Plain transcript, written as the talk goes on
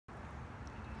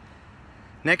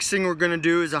Next thing we're gonna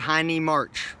do is a high knee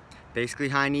march. Basically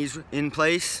high knees in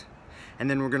place, and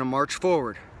then we're gonna march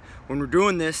forward. When we're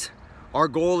doing this, our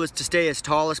goal is to stay as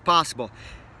tall as possible.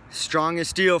 Strong as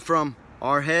steel from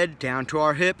our head down to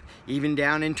our hip, even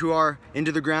down into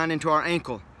the ground, into our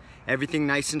ankle. Everything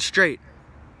nice and straight.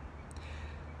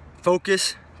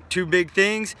 Focus, two big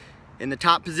things. In the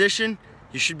top position,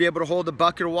 you should be able to hold a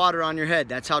bucket of water on your head.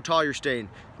 That's how tall you're staying.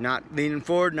 Not leaning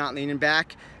forward, not leaning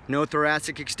back, no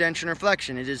thoracic extension or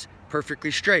flexion. It is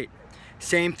perfectly straight.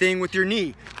 Same thing with your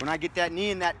knee. When I get that knee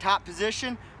in that top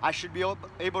position, I should be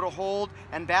able to hold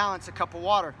and balance a cup of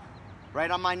water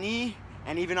right on my knee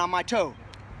and even on my toe.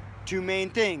 Two main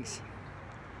things.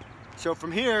 So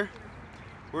from here,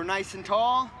 we're nice and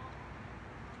tall,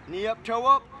 knee up, toe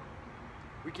up.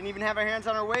 We can even have our hands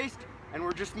on our waist, and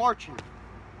we're just marching.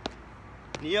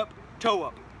 Knee up, toe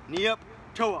up, knee up,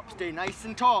 toe up. Stay nice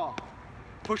and tall.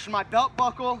 Pushing my belt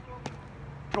buckle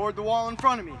toward the wall in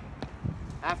front of me.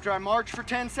 After I march for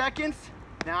 10 seconds,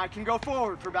 now I can go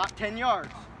forward for about 10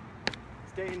 yards.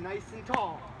 Staying nice and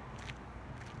tall.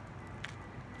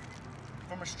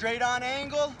 From a straight on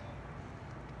angle,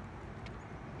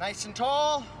 nice and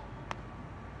tall.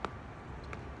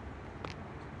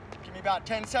 Give me about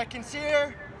 10 seconds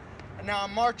here, and now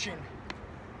I'm marching.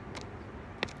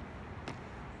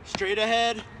 Straight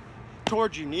ahead,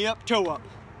 towards you, knee up, toe up.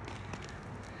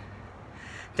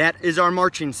 That is our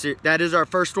marching, that is our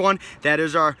first one. That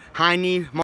is our high knee march.